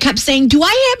 And I kept saying, do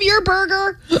I have your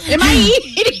burger? Am I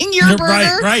eating your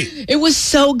burger? Right. It was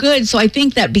so good. So I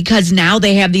think that because now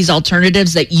they have these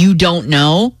alternatives that you don't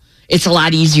know, it's a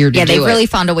lot easier to do. Yeah, they really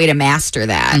found a way to master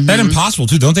that. Mm-hmm. That Impossible,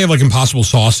 too. Don't they have Impossible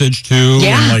sausage, too?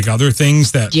 Yeah. And other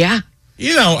things that... Yeah.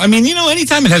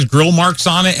 Anytime it has grill marks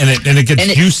on it and it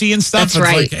gets juicy and stuff. That's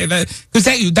right. Because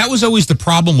that was always the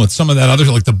problem with some of that other,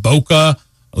 like the Boca.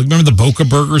 Remember the Boca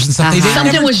burgers and stuff? Uh-huh.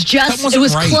 Something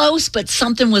was close, but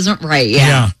something wasn't right.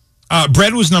 Yeah.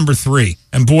 Bread was number 3.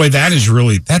 And boy,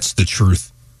 that's the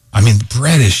truth. I mean,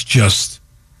 bread is just,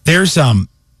 there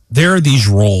are these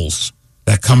rolls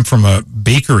that come from a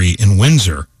bakery in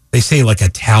Windsor. They say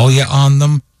Italia on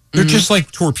them. They're just like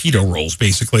torpedo rolls,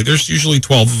 basically. There's usually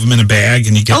 12 of them in a bag,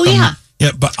 and you get them.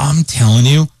 Yeah, but I'm telling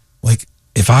you,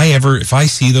 if I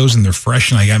see those and they're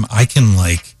fresh, and I can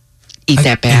eat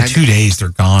that bag. In 2 days, they're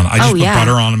gone. I just put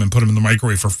butter on them and put them in the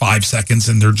microwave for 5 seconds,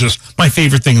 and they're just my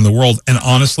favorite thing in the world. And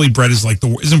honestly, bread is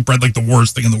isn't bread the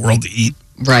worst thing in the world to eat?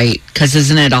 Right, because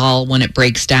isn't it all, when it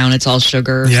breaks down, it's all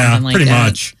sugar or something like that? Yeah, pretty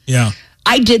much, yeah.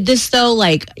 I did this, though,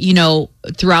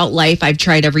 throughout life, I've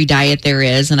tried every diet there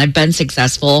is, and I've been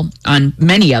successful on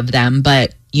many of them,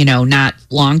 but, not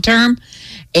long-term.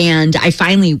 And I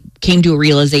finally came to a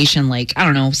realization,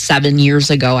 7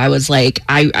 years ago. I was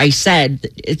I said,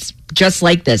 it's just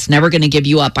like this, never going to give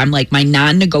you up. I'm my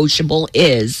non-negotiable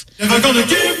is, never going to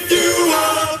give you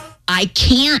up. I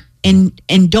can't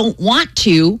and don't want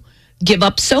to give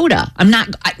up soda.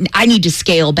 I need to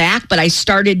scale back, but I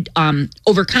started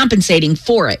overcompensating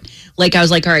for it. I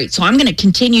was all right, so I'm going to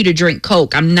continue to drink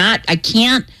Coke. I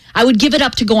I would give it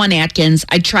up to go on Atkins.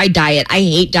 I tried diet. I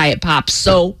hate diet pop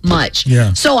so much.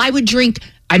 Yeah. So I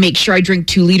make sure I drink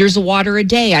 2 liters of water a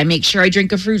day. I make sure I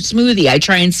drink a fruit smoothie. I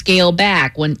try and scale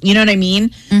back when, you know what I mean?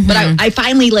 Mm-hmm. But I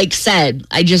finally said,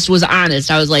 I just was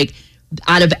honest. I was like,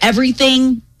 out of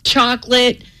everything,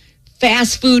 chocolate,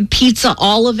 fast food, pizza,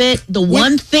 all of it, the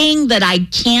one thing that I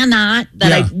cannot,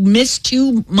 that I miss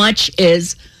too much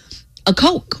is a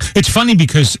Coke. It's funny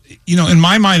because, in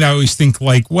my mind, I always think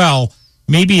well,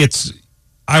 maybe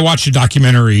I watched a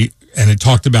documentary and it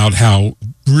talked about how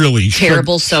really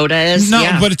terrible soda is.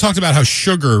 No, but it talked about how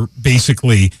sugar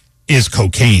basically is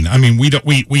cocaine. I mean, we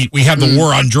have the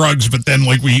war on drugs, but then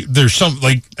there's some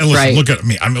and listen, look at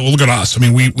me. Look at us. I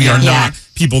mean, we are not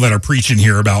people that are preaching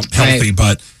here about healthy,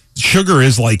 but sugar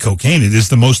is like cocaine. It is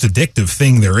the most addictive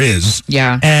thing there is.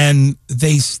 Yeah. And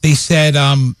they said,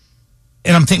 and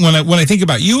I'm thinking when I think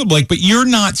about you, but you're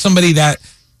not somebody that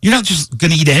you're not just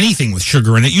going to eat anything with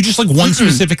sugar in it. You just like one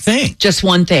specific thing. Just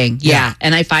one thing. Yeah.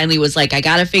 And I finally was like, I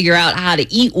got to figure out how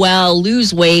to eat well,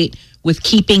 lose weight with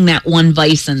keeping that one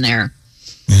vice in there.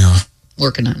 Yeah.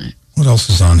 Working on it. What else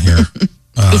is on here?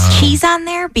 Is cheese on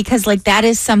there? Because that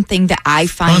is something that I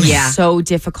find so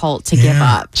difficult to give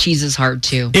up. Cheese is hard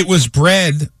too. It was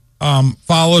bread,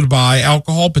 followed by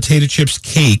alcohol, potato chips,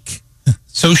 cake,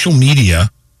 social media,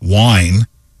 wine,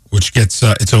 which gets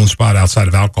its own spot outside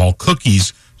of alcohol,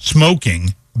 cookies,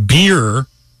 smoking, beer,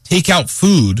 takeout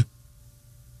food,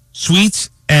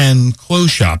 sweets, and clothes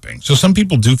shopping. So some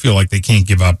people do feel like they can't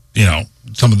give up,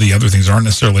 some of the other things aren't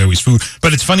necessarily always food.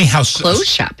 But it's funny how clothes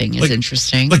shopping is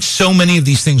interesting. Like so many of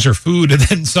these things are food, and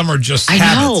then some are just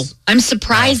habits. I know. I'm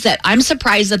surprised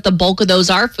that the bulk of those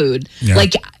are food. Yeah.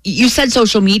 Like you said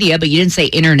social media, but you didn't say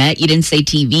internet, you didn't say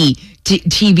TV.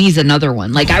 TV's another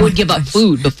one. Like I would give up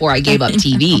food before I gave up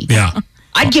TV. Yeah.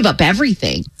 I'd give up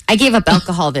everything. I gave up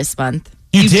alcohol this month.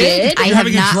 You did? I You're have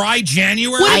having a dry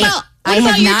January? What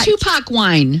about your Tupac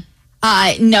wine?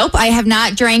 Nope, I have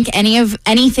not drank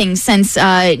anything since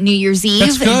New Year's Eve.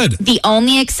 That's good. The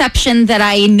only exception that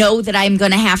I know that I'm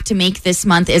going to have to make this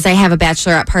month is I have a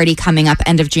bachelorette party coming up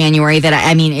end of January that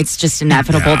it's just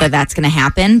inevitable that that's going to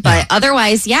happen. But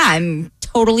otherwise, I'm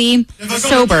totally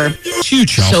sober.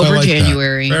 Huge, Chelsea. Sober I like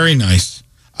January. That. Very nice.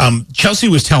 Chelsea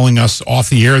was telling us off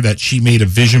the air that she made a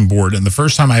vision board, and the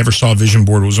first time I ever saw a vision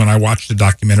board was when I watched the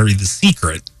documentary The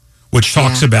Secret, which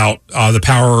talks about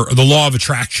the law of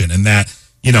attraction, and that,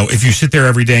 if you sit there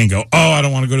every day and go, oh, I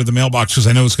don't want to go to the mailbox because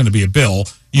I know it's going to be a bill,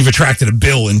 you've attracted a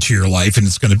bill into your life and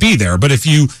it's going to be there. But if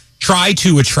you try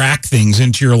to attract things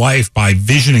into your life by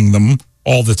visioning them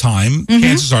all the time,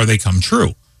 chances are they come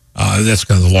true. That's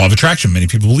kind of the law of attraction. Many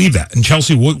people believe that. And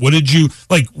Chelsea, what do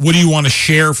you want to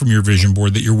share from your vision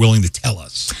board that you're willing to tell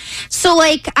us? So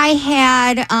I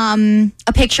had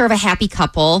a picture of a happy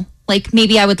couple.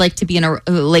 Maybe I would like to be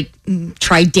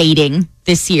try dating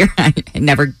this year. I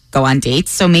never go on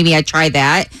dates, so maybe I try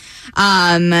that.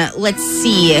 Let's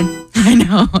see. I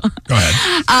know. Go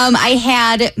ahead. I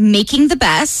had making the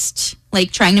best,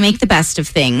 trying to make the best of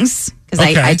things, because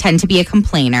I tend to be a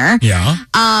complainer. Yeah.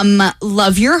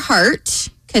 Love your heart,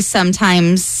 because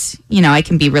sometimes, I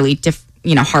can be really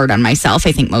hard on myself.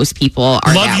 I think most people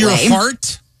are Love that your way.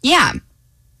 heart? Yeah.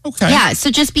 Okay. Yeah,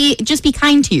 so just be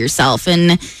kind to yourself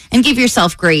and give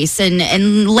yourself grace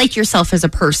and like yourself as a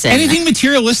person. Anything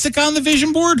materialistic on the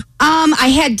vision board? I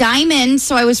had diamonds,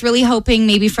 so I was really hoping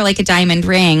maybe for a diamond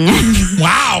ring.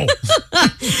 Wow.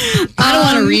 I don't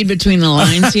want to read between the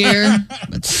lines here,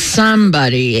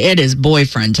 but it is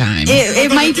boyfriend time.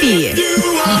 It might be.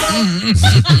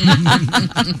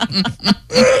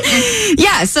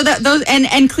 Yeah, so those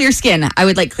and clear skin. I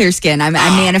would like clear skin. I'm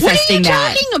manifesting that. What are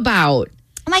you talking about?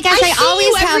 Oh my gosh, I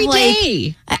always have every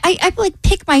day. I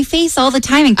pick my face all the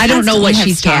time and I don't know what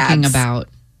she's scabs. talking about.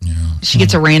 Yeah. She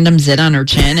gets a random zit on her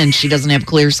chin and she doesn't have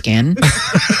clear skin.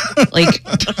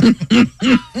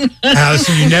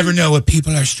 Allison, you never know what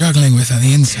people are struggling with on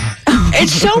the inside.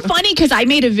 It's so funny because I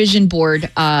made a vision board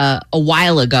a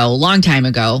long time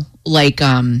ago,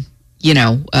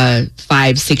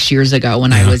 5-6 years ago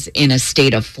when I was in a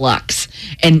state of flux,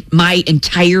 and my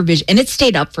entire vision, and it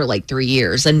stayed up for 3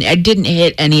 years, and I didn't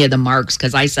hit any of the marks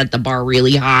because I set the bar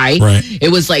really high. Right. It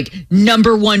was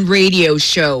 #1 radio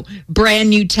show,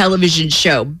 brand new television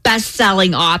show,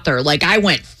 best-selling author. I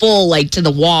went full to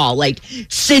the wall,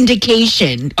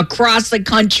 syndication across the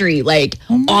country,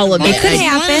 all of it. It could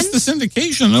happen. The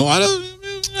syndication, a lot of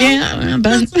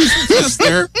but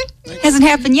there. Hasn't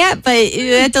happened yet, but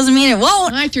that doesn't mean it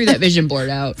won't. I threw that vision board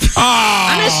out. Oh.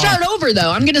 I'm going to start over,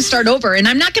 though. I'm going to start over, and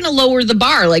I'm not going to lower the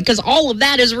bar, because all of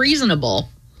that is reasonable.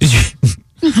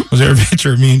 Was there a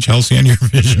picture of me and Chelsea on your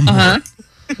vision board?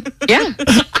 Yeah.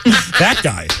 That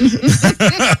guy.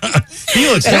 He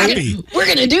looks happy. We're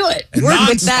going to do it. We're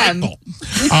with them.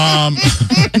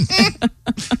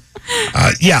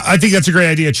 Yeah, I think that's a great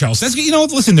idea, Chelsea.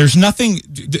 That's, listen, there's nothing.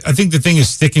 I think the thing is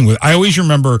sticking with. I always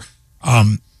remember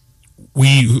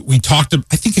we talked.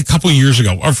 I think a couple of years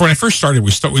ago, or when I first started,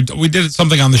 we did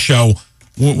something on the show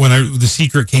when The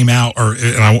Secret came out,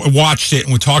 and I watched it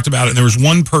and we talked about it. And there was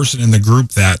one person in the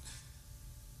group that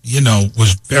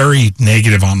was very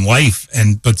negative on life,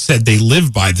 but said they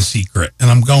live by The Secret. And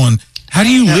I'm going, how do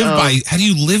you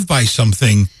live by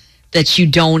something that you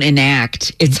don't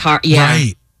enact? It's hard. Yeah.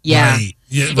 Right. Yeah. Right.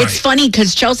 Yeah, it's funny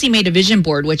because Chelsea made a vision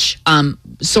board, which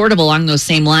sort of along those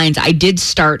same lines. I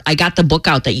got the book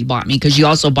out that you bought me because you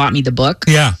also bought me the book.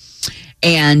 Yeah.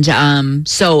 And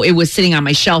so it was sitting on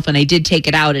my shelf, and I did take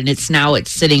it out, and it's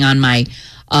sitting on my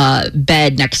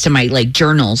bed next to my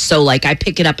journals. So I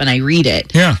pick it up and I read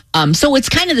it. Yeah. So it's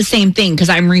kind of the same thing because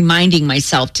I'm reminding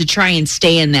myself to try and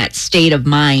stay in that state of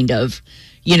mind of,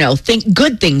 think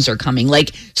good things are coming.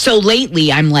 So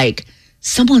lately I'm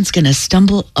someone's going to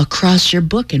stumble across your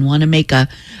book and want to make a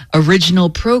original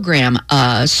program,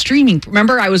 streaming.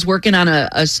 Remember, I was working on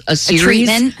a series,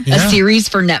 a series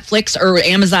for Netflix or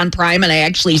Amazon Prime, and I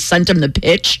actually sent them the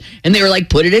pitch, and they were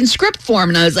put it in script form,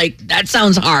 and I was that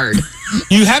sounds hard.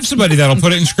 You have somebody that'll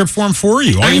put it in script form for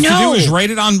you. All you have to do is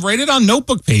write it on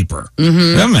notebook paper. Mm-hmm.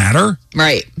 It doesn't matter.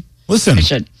 Right. Listen,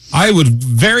 I would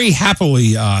very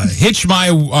happily hitch my,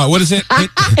 what is it?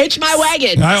 Hitch my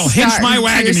wagon. I'll hitch my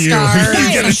wagon to you.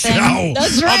 You get a show.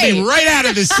 That's right. I'll be right out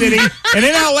of the city and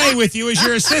in LA with you as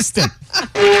your assistant.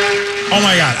 Oh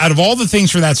my God. Out of all the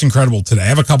things for That's Incredible today, I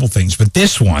have a couple things, but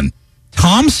this one,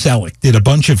 Tom Selleck did a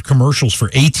bunch of commercials for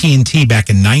AT&T back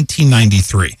in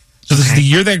 1993. So this is the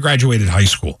year they graduated high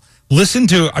school.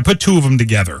 I put two of them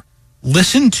together.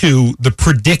 Listen to the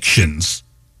predictions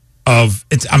of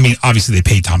it's. I mean, obviously they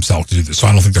paid Tom Selleck to do this, so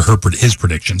I don't think they're his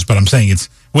predictions. But I'm saying it's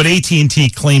what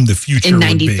AT&T claimed the future in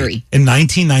would be. In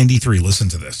 1993. Listen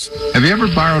to this. Have you ever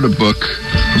borrowed a book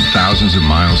from thousands of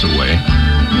miles away,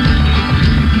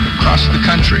 across the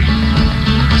country,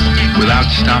 without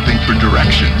stopping for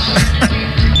directions?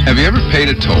 Have you ever paid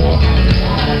a toll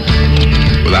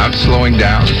without slowing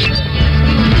down?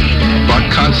 Bought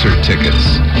concert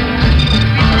tickets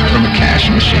from a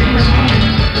cash machine?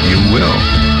 You will.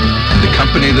 And the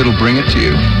company that'll bring it to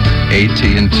you,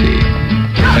 AT&T.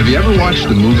 Have you ever watched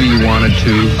the movie you wanted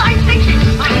to,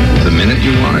 the minute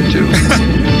you wanted to?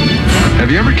 Have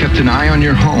you ever kept an eye on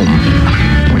your home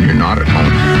when you're not at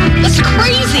home? That's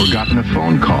crazy. Or gotten a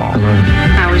phone call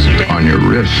How was your day? on your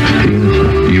wrist?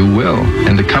 You will.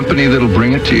 And the company that'll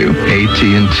bring it to you,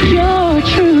 AT&T.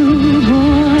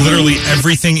 Literally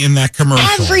everything in that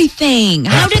commercial. Everything.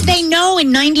 How did they know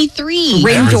in 93?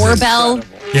 Ring doorbell.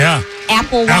 Yeah.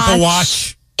 Apple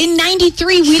Watch. In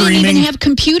 93, we didn't even have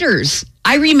computers.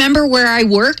 I remember where I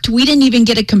worked, we didn't even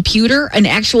get an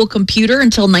actual computer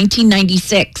until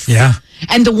 1996. Yeah.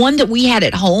 And the one that we had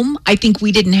at home, I think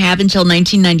we didn't have until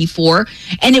 1994.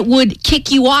 And it would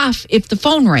kick you off if the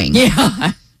phone rang.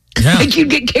 Yeah. You'd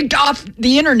get kicked off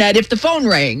the internet if the phone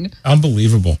rang.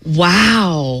 Unbelievable.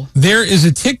 Wow. There is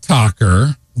a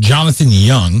TikToker, Jonathan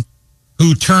Young,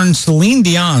 who turned Celine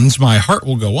Dion's My Heart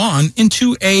Will Go On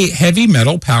into a heavy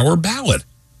metal power ballad.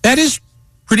 That is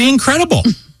pretty incredible.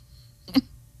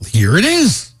 Here it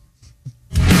is.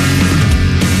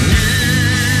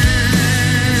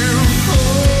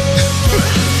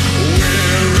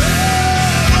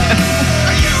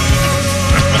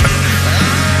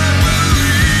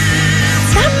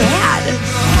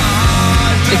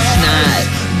 It's not.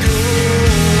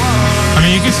 I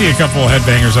mean, you can see a couple of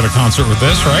headbangers at a concert with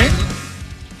this, right?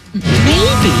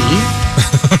 Maybe.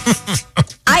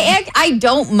 I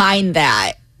don't mind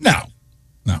that. No.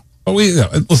 But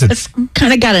listen. It's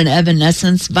kind of got an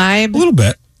Evanescence vibe. A little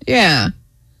bit. Yeah.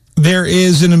 There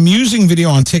is an amusing video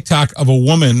on TikTok of a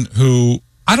woman who,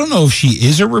 I don't know if she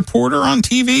is a reporter on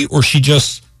TV or she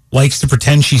just likes to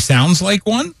pretend she sounds like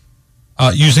one,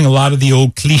 using a lot of the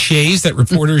old cliches that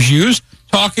reporters use,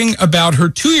 talking about her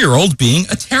 2-year-old being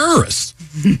a terrorist.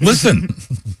 Listen.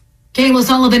 Kayla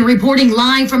Sullivan reporting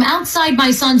live from outside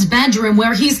my son's bedroom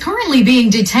where he's currently being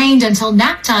detained until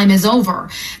nap time is over.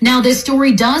 Now, this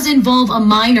story does involve a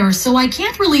minor, so I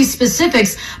can't release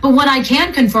specifics, but what I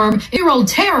can confirm, 2-year-old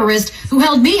terrorist who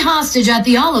held me hostage at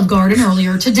the Olive Garden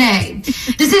earlier today.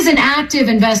 This is an active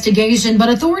investigation, but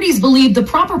authorities believe the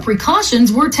proper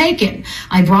precautions were taken.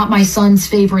 I brought my son's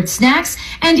favorite snacks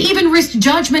and even risked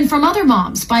judgment from other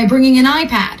moms by bringing an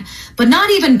iPad. But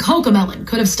not even Cocomelon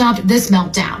could have stopped this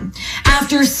meltdown.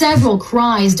 After several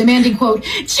cries demanding, quote,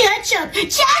 "Ketchup,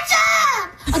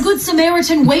 ketchup!" A Good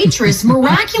Samaritan waitress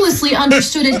miraculously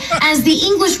understood it as the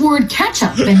English word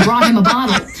ketchup and brought him a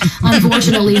bottle.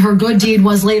 Unfortunately, her good deed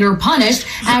was later punished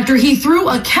after he threw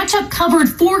a ketchup-covered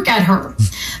fork at her.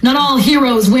 Not all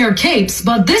heroes wear capes,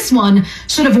 but this one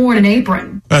should have worn an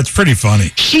apron. That's pretty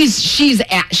funny. She's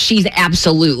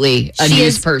absolutely a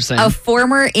news person. A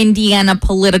former Indiana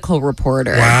political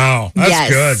reporter. Wow, that's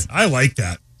good. I like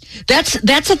that.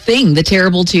 That's a thing, the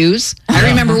Terrible Twos. I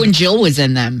remember when Jill was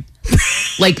in them.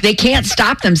 Like, they can't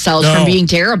stop themselves from being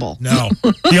terrible. No.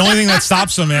 The only thing that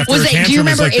stops them after was a tantrum do you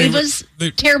remember is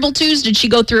Ava's Terrible Twos? Did she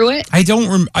go through it? I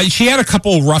don't she had a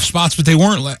couple of rough spots, but they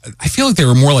weren't I feel like they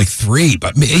were more like 3,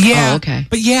 but yeah. Oh, okay.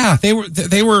 But yeah,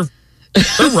 they're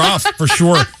rough for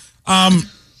sure.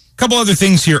 Couple other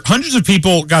things here. Hundreds of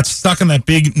people got stuck in that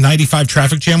big 95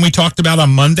 traffic jam we talked about on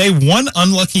Monday. One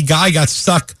unlucky guy got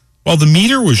stuck while the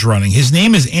meter was running. His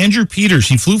name is Andrew Peters.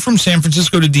 He flew from San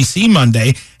Francisco to D.C.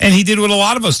 Monday, and he did what a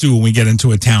lot of us do when we get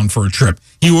into a town for a trip.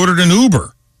 He ordered an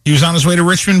Uber. He was on his way to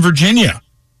Richmond, Virginia,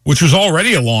 which was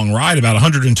already a long ride, about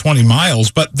 120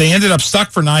 miles, but they ended up stuck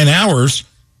for 9 hours,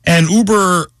 and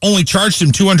Uber only charged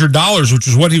him $200, which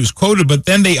is what he was quoted, but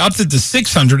then they upped it to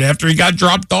 $600 after he got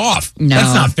dropped off. No.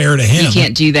 That's not fair to him. You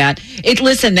can't do that.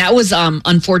 Listen, that was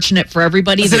unfortunate for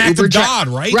everybody. It's an act of God,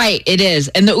 right? Right, it is.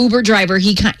 And the Uber driver,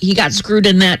 he got screwed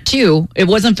in that too. It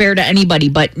wasn't fair to anybody,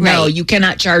 but no, you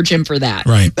cannot charge him for that.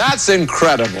 Right. That's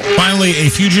incredible. Finally,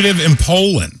 a fugitive in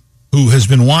Poland who has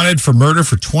been wanted for murder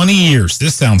for 20 years.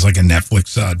 This sounds like a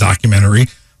Netflix documentary.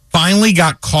 Finally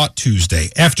got caught Tuesday.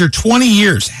 After 20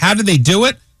 years. How did they do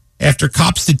it? After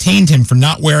cops detained him for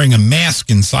not wearing a mask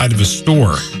inside of a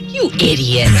store. You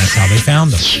idiot. And that's how they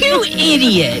found him. You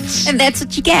idiot. And that's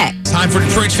what you get. Time for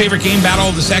Detroit's favorite game, Battle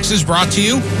of the Sexes, brought to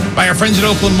you by our friends at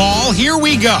Oakland Mall. Here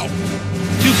we go.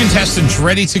 2 contestants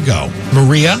ready to go.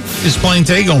 Maria is playing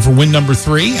today, going for win number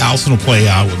 3. Allison will play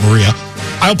with Maria.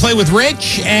 I'll play with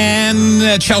Rich,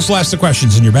 and Chelsea will ask the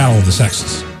questions in your Battle of the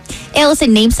Sexes.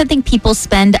 Allison, name something people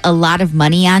spend a lot of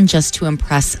money on just to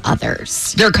impress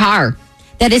others. Their car.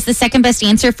 That is the second best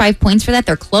answer. 5 points for that.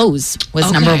 Their clothes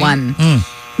was number 1.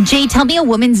 Jay, tell me a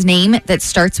woman's name that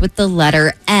starts with the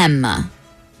letter M.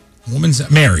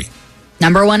 Woman's Mary.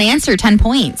 Number 1 answer, 10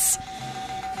 points.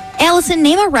 Allison,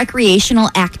 name a recreational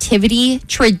activity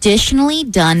traditionally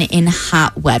done in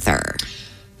hot weather.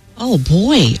 Oh,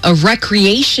 boy. A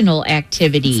recreational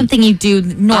activity. Something you do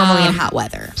normally in hot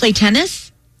weather. Play tennis?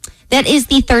 That is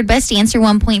the third best answer.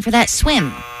 1 point for that.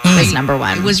 Swim was number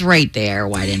 1. It was right there.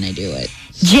 Why didn't I do it?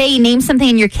 Jay, name something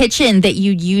in your kitchen that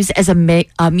you'd use as a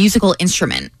musical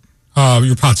instrument.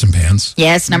 Your pots and pans.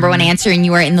 Yes, number 1 answer, and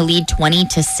you are in the lead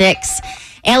 20-6.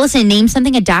 Allison, name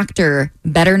something a doctor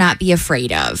better not be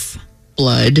afraid of.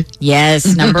 Blood.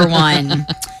 Yes, number 1.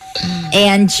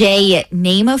 And Jay,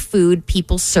 name a food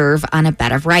people serve on a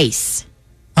bed of rice.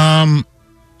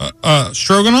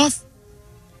 Stroganoff?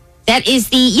 That is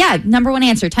the, number 1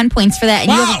 answer. 10 points for that.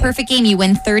 And you have a perfect game. You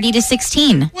win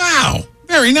 30-16. Wow.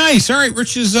 Very nice. All right,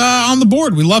 Rich is on the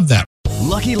board. We love that.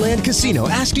 Lucky Land Casino,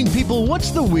 asking people, what's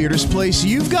the weirdest place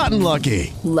you've gotten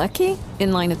lucky? Lucky?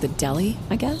 In line at the deli,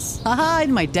 I guess? Aha,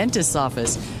 in my dentist's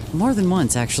office. More than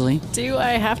once, actually. Do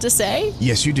I have to say?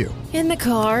 Yes, you do. In the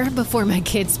car before my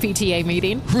kids' PTA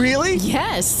meeting. Really?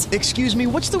 Yes. Excuse me,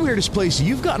 what's the weirdest place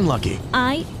you've gotten lucky?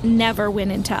 I never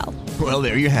win and tell. Well,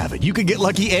 there you have it. You can get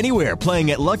lucky anywhere,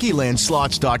 playing at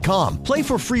LuckyLandSlots.com. Play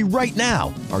for free right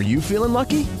now. Are you feeling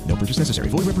lucky? No purchase necessary.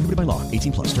 Void where prohibited by law.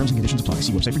 18+. Terms and conditions apply.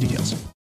 See website for details.